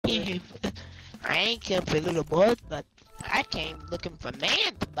I ain't come for little boys, but I came looking for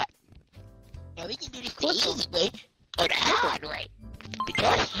man's butt. Now we can do this the easy way or the hard way.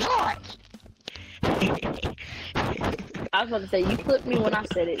 Because yours. I was about to say, you clipped me when I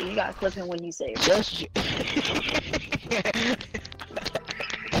said it. You gotta clip him when you say it. Just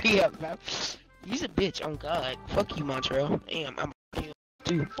yeah, bro. You's a bitch, on God. Fuck you, Montreal. Damn, I'm you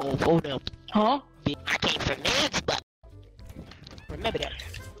too. Oh, them. Huh? I came for man's butt. Remember that.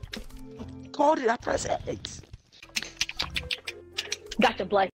 Called it, I press X. Gotcha,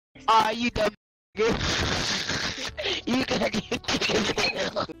 Blake. You dumb nigga. You gotta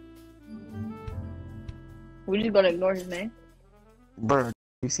get We're just gonna ignore his name. Bro,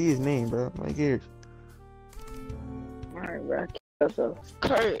 you see his name, bro. Right here. Alright, bro. So.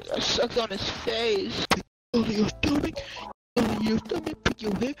 Kurt, I sucked on his face. Over your stomach. Over your stomach. Put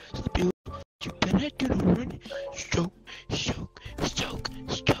your head. Spill. You better do the run. Stroke. Stroke. Stroke.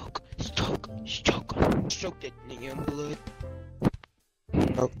 Stroke. Stroke. Stroke. Stroke that nigga in blood.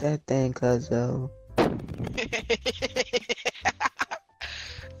 Stroke that thing, cuzzo.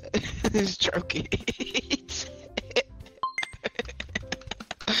 Stroke it.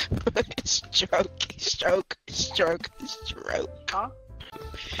 Stroke. Stroke. Stroke. Stroke. Huh?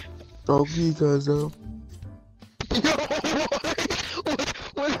 Stroke me, cuzzo.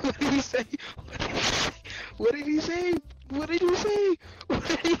 What did he say? What did he say? What did he say? What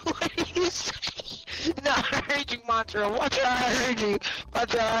did he say? No, I heard you, Montreal. Watch out, I heard you.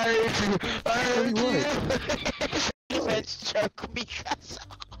 Watch out, I heard you. I heard you. He said stroke me, cuzzo.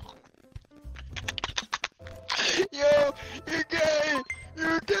 Yo, you're gay!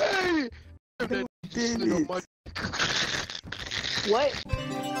 You're gay! What?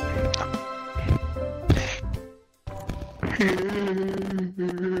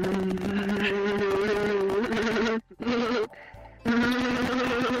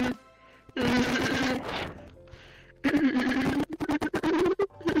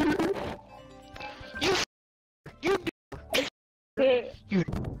 You.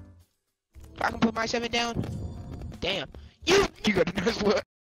 I can put my 7 down. Damn. You got a nice look.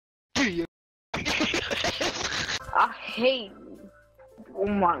 You. I hate. Oh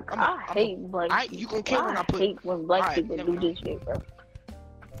my God. I hate black people. You gonna kill when I put. I hate when black people do this shit, bro.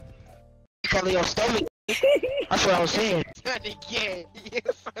 Kelly on stomach. That's what I was saying. Sounded gay. You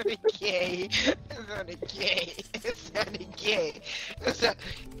sounded gay. Sounded gay. Sounded gay.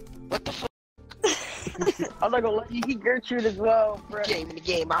 What the fuck? I'm not gonna let you eat Gertrude as well, bro. Game in the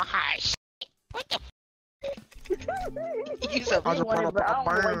game, I'll hide. What the fuck? You said I was want it, but I don't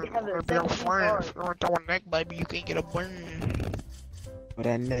burn. like to have it Be a separate friend. cars. If you want to throw a neck, baby, you can't get a burn. For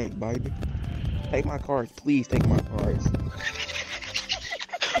that neck, baby. Take my cards, please take my cards.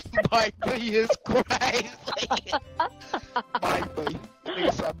 Bye, Jesus Christ. Bye, baby.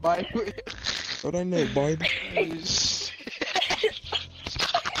 Nigga said bye. For that neck, baby.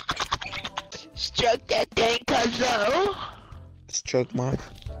 Stroke that thing, cuzzo. Stroke mine.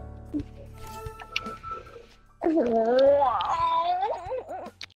 Wow.